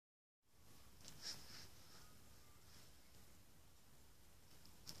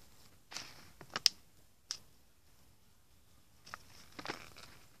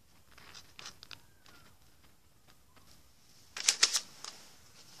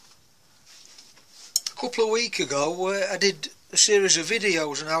couple of weeks ago I did a series of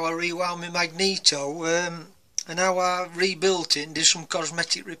videos on how I rewound my Magneto and how I rebuilt it and did some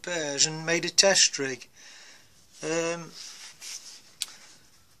cosmetic repairs and made a test rig.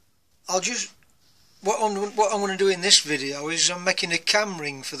 What I'm going to do in this video is I'm making a cam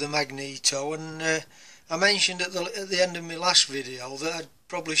ring for the Magneto, and I mentioned at the end of my last video that I'd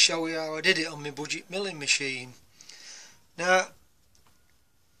probably show you how I did it on my budget milling machine. Now,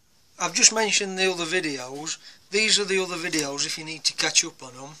 I've just mentioned the other videos. These are the other videos if you need to catch up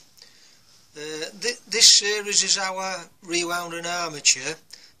on them. This series is how I rewound an armature,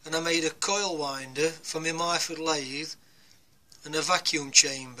 and I made a coil winder for my Myford lathe and a vacuum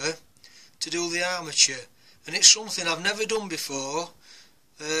chamber to do the armature, and it's something I've never done before,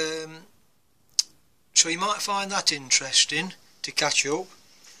 so you might find that interesting to catch up.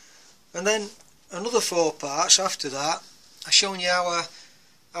 And then another 4 parts after that, I've shown you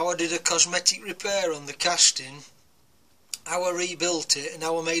how I did a cosmetic repair on the casting, how I rebuilt it, and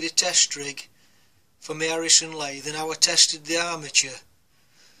how I made a test rig for my Harrison lathe, and how I tested the armature.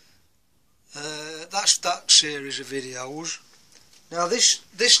 That's that series of videos. Now this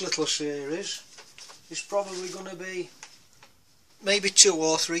little series is probably going to be maybe 2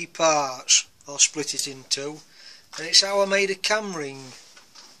 or 3 parts. I'll split it in 2, and it's how I made a cam ring.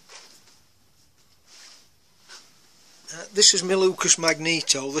 This is my Lucas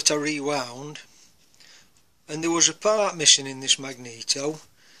Magneto that I rewound, and there was a part missing in this Magneto,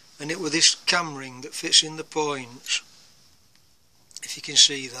 and it was this cam ring that fits in the points, if you can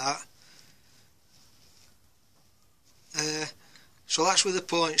see that. So that's where the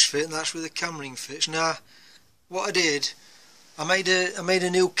points fit, and that's where the cam ring fits. Now, what I did, I made a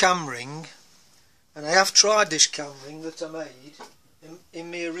new cam ring, and I have tried this cam ring that I made in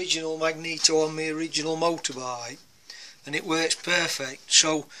my original Magneto on my original motorbike, and it works perfect.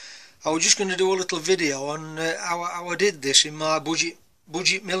 So I was just going to do a little video on how I did this in my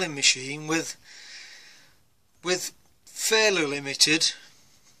budget milling machine with fairly limited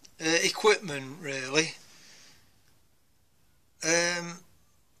equipment, really.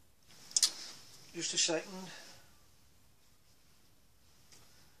 Just a second.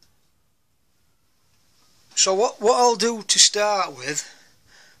 So what I'll do to start with,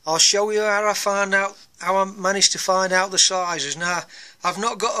 I'll show you how I managed to find out the sizes. Now, I've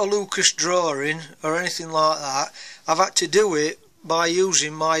not got a Lucas drawing or anything like that. I've had to do it by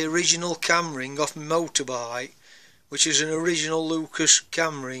using my original cam ring off my motorbike, which is an original Lucas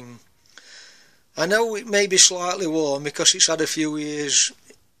cam ring. I know it may be slightly worn because it's had a few years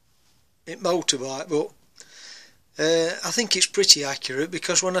in motorbike, but I think it's pretty accurate,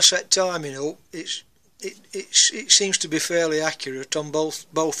 because when I set timing up, it seems to be fairly accurate on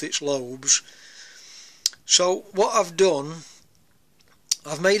both its lobes. So what I've done,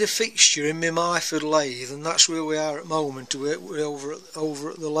 I've made a fixture in my Myford lathe, and that's where we are at the moment. We're over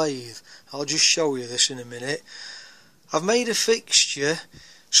at the lathe. I'll just show you this in a minute. I've made a fixture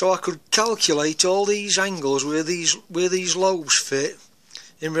so I could calculate all these angles where these lobes fit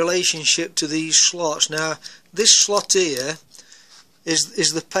in relationship to these slots. Now, this slot here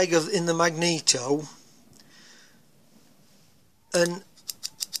is the peg in the Magneto, and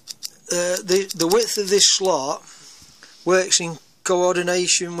the width of this slot works in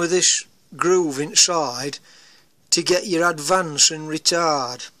coordination with this groove inside to get your advance and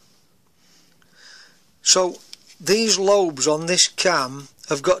retard. So these lobes on this cam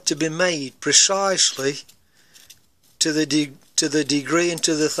have got to be made precisely to the degree and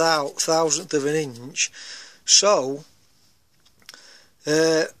to the thousandth of an inch. So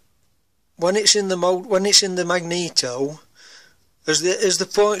when it's in the Magneto, as the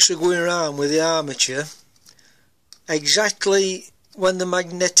points are going around with the armature, exactly when the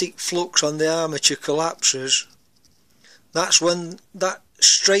magnetic flux on the armature collapses, that's when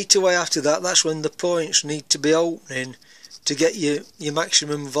straight away after that, that's when the points need to be opening to get your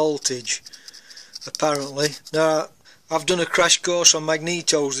maximum voltage, apparently. Now, I've done a crash course on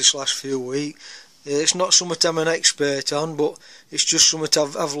Magnetos this last few weeks. It's not something I'm an expert on, but it's just something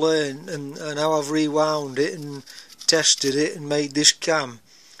I've learned, and how I've rewound it and tested it and made this cam.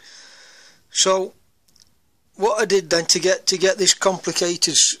 So what I did then to get this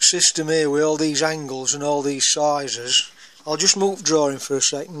complicated system here with all these angles and all these sizes, I'll just move drawing for a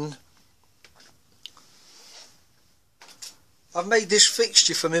second. I've made this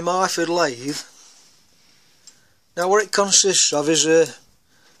fixture for my Myford lathe. Now, what it consists of is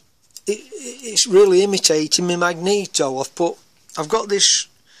it's really imitating my Magneto. I've got this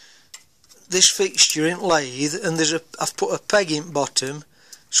fixture in lathe, and I've put a peg in bottom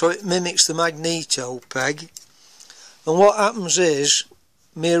so it mimics the Magneto peg. And what happens is,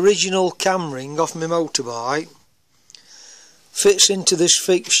 my original cam ring off my motorbike fits into this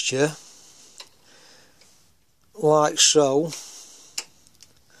fixture like so.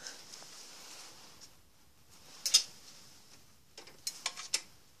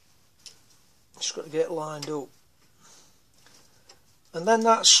 Just got to get it lined up, and then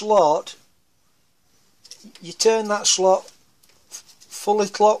that slot, you turn that slot fully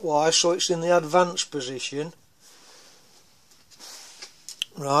clockwise so it's in the advanced position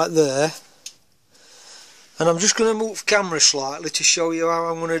right there. And I'm just going to move camera slightly to show you how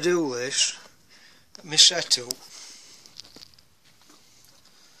I'm going to do this, my setup.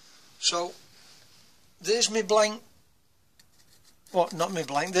 So there's my blank, what, not my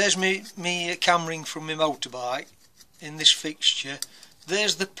blank, there's me cam ring from my motorbike in this fixture.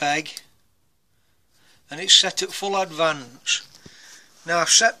 There's the peg, and it's set at full advance. Now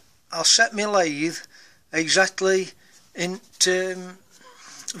I'll set my lathe exactly into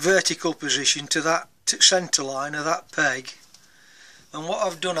vertical position to that centre line of that peg, and what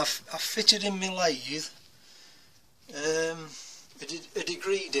I've done, I've fitted in my lathe a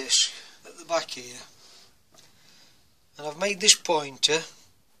degree disc at the back here, and I've made this pointer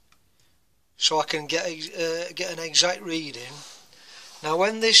so I can get an exact reading. Now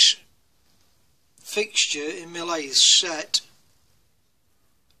when this fixture in my lathe set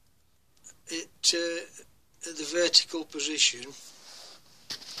at the vertical position,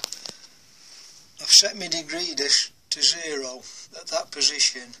 I've set my degree disc to 0 at that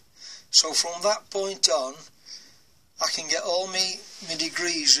position, so from that point on I can get all my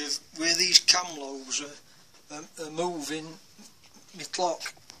degrees of where these cam lobes are moving my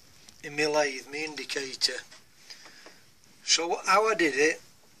clock in my lathe, my indicator. So how I did it,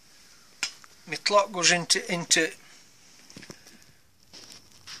 my clock goes into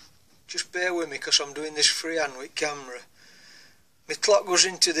just bear with me because I'm doing this freehand with camera. My clock goes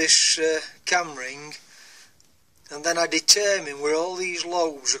into this cam ring, and then I determine where all these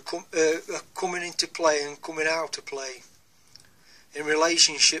lobes are coming into play and coming out of play in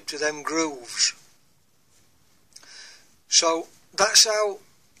relationship to them grooves. So that's how,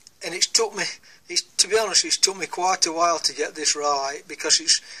 and to be honest, it's took me quite a while to get this right, because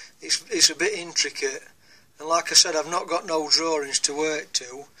it's a bit intricate, and like I said, I've not got no drawings to work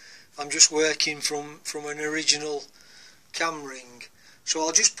to. I'm just working from an original cam ring. So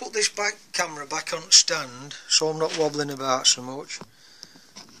I'll just put this camera back on stand so I'm not wobbling about so much.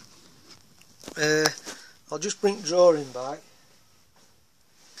 I'll just bring drawing back.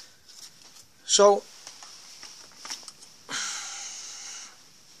 So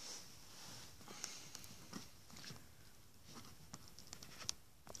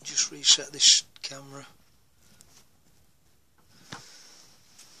just reset this camera.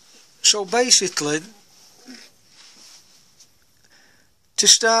 So basically, to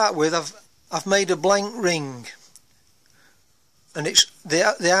start with, I've made a blank ring, and it's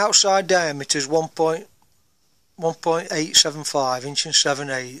the outside diameter is 1.875 inch and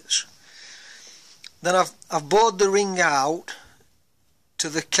 7/8. Then I've bored the ring out to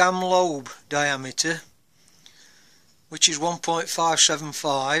the cam lobe diameter, which is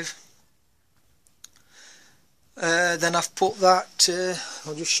 1.575. Then I've put that,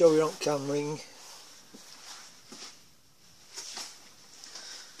 I'll just show you on cam ring,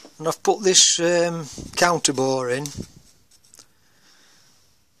 and I've put this counter bore in,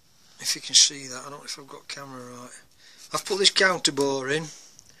 if you can see that. I don't know if I've got camera right. I've put this counter bore in,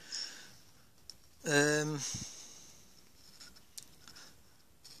 and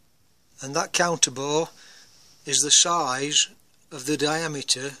that counter bore is the size of the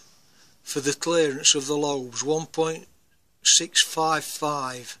diameter for the clearance of the lobes,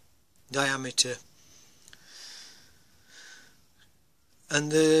 1.655 diameter,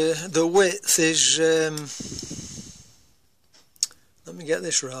 and the width is let me get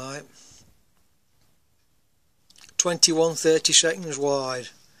this right, 21/32 wide,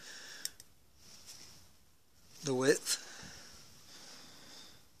 the width.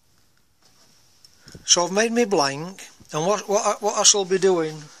 So I've made me blank, and what I shall be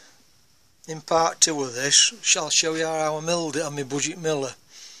doing in part 2 of this, I'll show you how I milled it on my budget miller.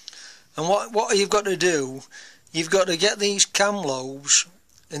 And what you've got to do, you've got to get these cam lobes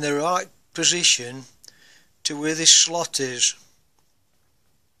in the right position to where this slot is.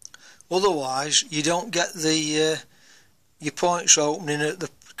 Otherwise you don't get the your points opening at the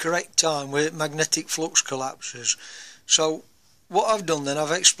correct time where magnetic flux collapses. So what I've done then,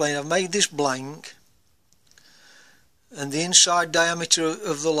 I've explained, I've made this blank, and the inside diameter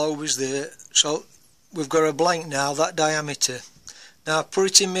of the lobe is there, so we've got a blank now, that diameter. Now I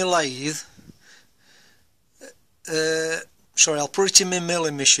put it in my lathe I'll put it in my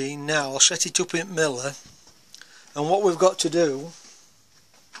milling machine now. I'll set it up in miller, and what we've got to do,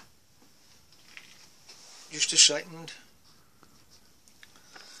 just a second.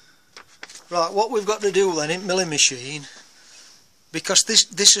 Right, what we've got to do then in milling machine, because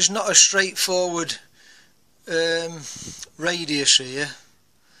this is not a straightforward radius here.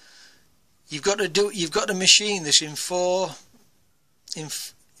 You've got to machine this in four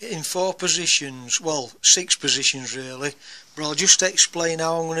positions, well 6 positions really, but I'll just explain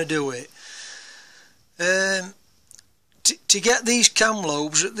how I'm going to do it. To get these cam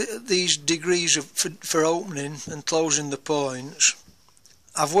lobes at these degrees for opening and closing the points,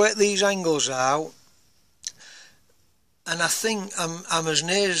 I've worked these angles out, and I think I'm as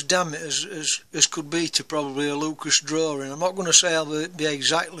near as damn it as could be to probably a Lucas drawing. I'm not going to say I'll be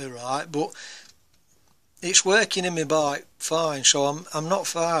exactly right, but it's working in my bike fine, so I'm not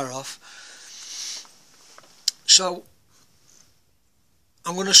far off. So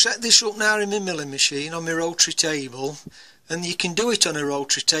I'm going to set this up now in my milling machine on my rotary table, and you can do it on a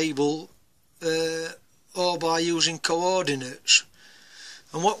rotary table or by using coordinates.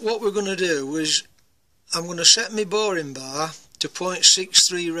 And what we're going to do is, I'm going to set my boring bar to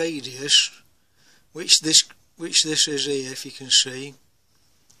 0.63 radius, which this is here, if you can see,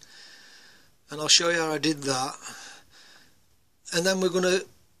 and I'll show you how I did that. And then I'm going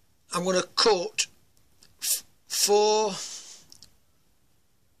to cut four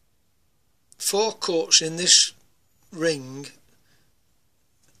cuts in this ring,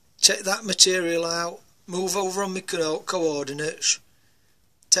 take that material out, move over on my coordinates,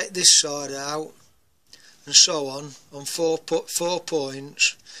 take this side out, and so on 4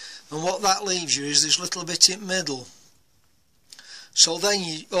 points, and what that leaves you is this little bit in the middle. So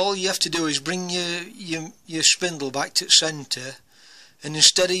then all you have to do is bring your spindle back to the centre, and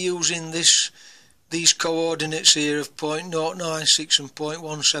instead of using these coordinates here of 0.096 and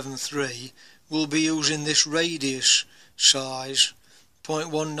 0.173, we'll be using this radius size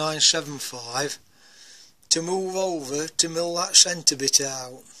 0.1975 to move over to mill that centre bit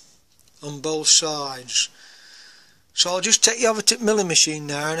out on both sides. So I'll just take you over to the milling machine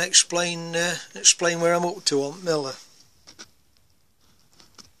now and explain where I'm up to on miller.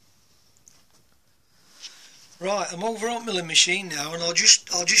 Right, I'm over on milling machine now, and I'll just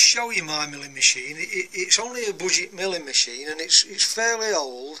show you my milling machine. It's only a budget milling machine, and it's fairly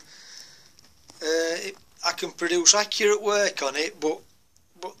old. I can produce accurate work on it, but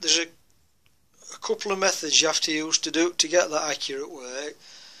there's a couple of methods you have to use to get that accurate work.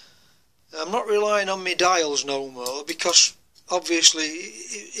 I'm not relying on my dials no more, because obviously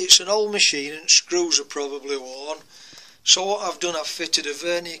it's an old machine and screws are probably worn. So what I've done, I've fitted a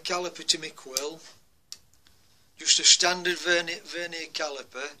vernier caliper to my quill, just a standard vernier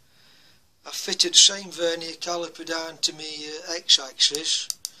caliper. I've fitted the same vernier caliper down to my x-axis.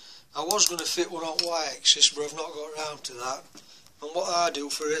 I was going to fit one on y-axis, but I've not got around to that. And what I do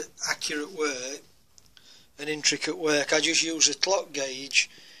for accurate work and intricate work, I just use a clock gauge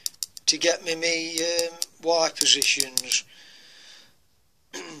to get me Y positions.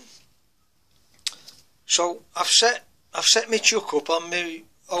 So I've set my chuck up on my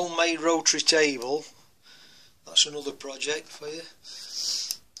homemade rotary table. That's another project for you.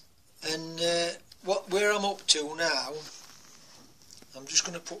 And where I'm up to now, I'm just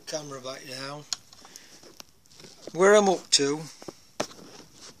going to put camera back down. Where I'm up to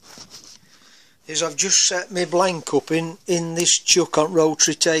is I've just set my blank up in this chuck on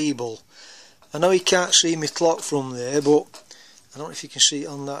rotary table. I know you can't see my clock from there, but I don't know if you can see it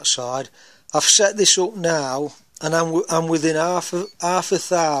on that side. I've set this up now, and I'm within half a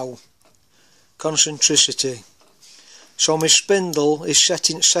thou concentricity. So my spindle is set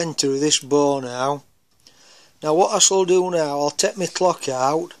in the centre of this bore now. Now what I shall do now, I'll take my clock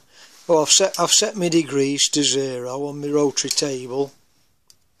out. Oh, I've set my degrees to 0 on my rotary table,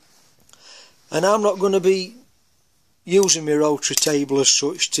 and I'm not going to be using my rotary table as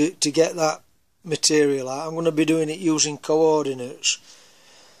such to get that material out. I'm going to be doing it using coordinates.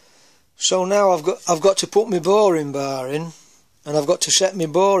 So now I've got to put my boring bar in, and I've got to set my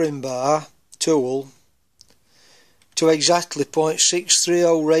boring bar tool to exactly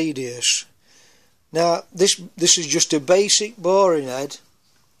 0.630 radius. Now this is just a basic boring head.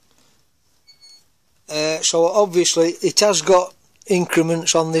 So obviously it has got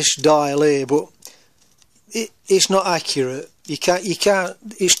increments on this dial here, but it's not accurate. You can't.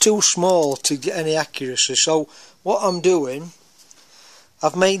 It's too small to get any accuracy. So what I'm doing,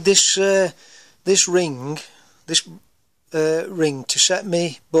 I've made this ring to set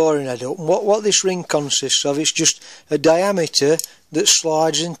me boring head up. And what this ring consists of, it's just a diameter that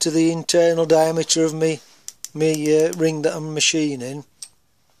slides into the internal diameter of me ring that I'm machining.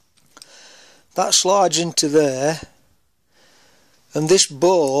 That slides into there, and this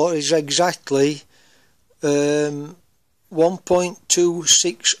bore is exactly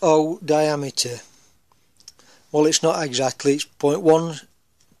 1.260 diameter. Well, it's not exactly, it's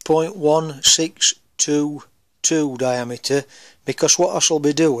 0.1622 diameter, because what I shall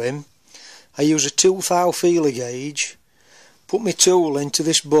be doing, I use a 2 thou feeler gauge, put my tool into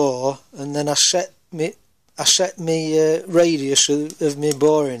this bore, and then I set me radius of my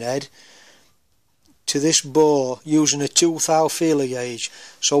boring head to this bore using a 2 thou feeler gauge.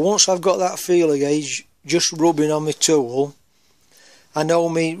 So once I've got that feeler gauge just rubbing on my tool, I know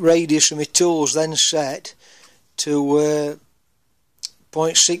my radius of my tool's then set to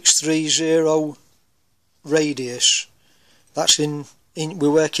 0.630 radius. That's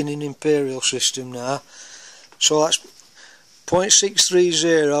we're working in imperial system now, so that's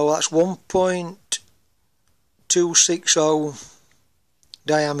 0.630, that's 1.260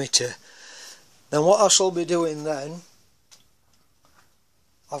 diameter. Then what I shall be doing then,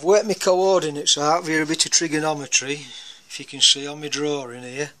 I've worked my coordinates out via a bit of trigonometry, if you can see on my drawing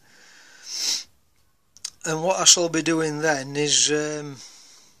here. And what I shall be doing then is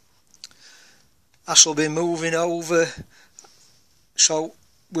I shall be moving over, so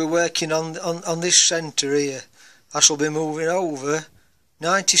we're working on this centre here. I shall be moving over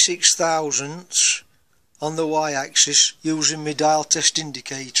 96 thousandths on the y-axis using my dial test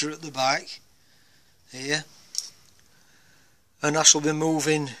indicator at the back here, and I shall be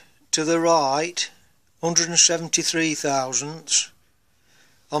moving to the right 173 thousandths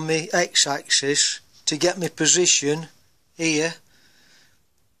on my x-axis to get my position here,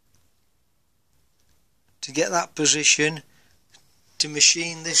 to get that position to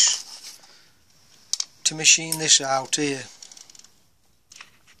machine this out here.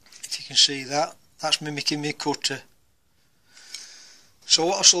 If you can see that, that's mimicking my cutter. So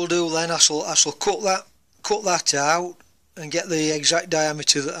what I shall do then, I shall cut that out and get the exact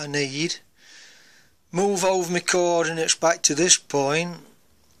diameter that I need, move over my coordinates back to this point,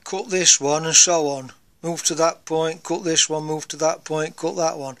 cut this one, and so on. Move to that point, cut this one, move to that point, cut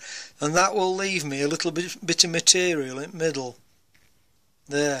that one, and that will leave me a little bit of material in the middle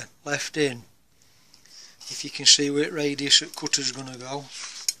there, left in. If you can see where radius that cutter's going to go.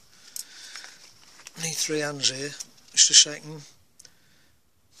 I need 3 hands here, just a second.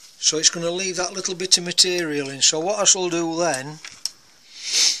 So it's going to leave that little bit of material in. So what I shall do then,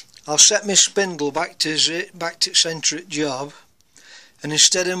 I'll set my spindle back to centre at job, and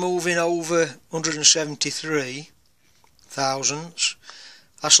instead of moving over 173 thousandths,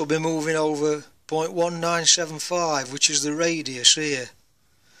 I shall be moving over 0.1975, which is the radius here.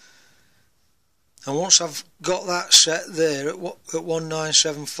 And once I've got that set there at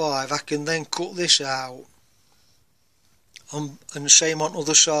 1975, I can then cut this out, and the same on the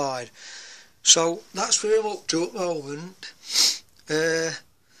other side. So that's where I'm up to at the moment.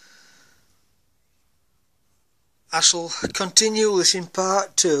 I shall continue this in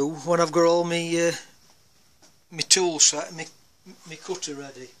part 2 when I've got all my tool set and my cutter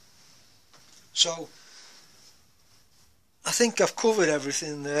ready. So I think I've covered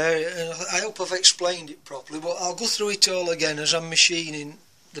everything there, and I hope I've explained it properly, but I'll go through it all again as I'm machining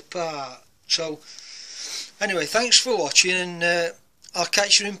the part. So anyway, thanks for watching, and I'll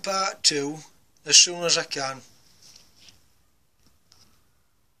catch you in part 2 as soon as I can.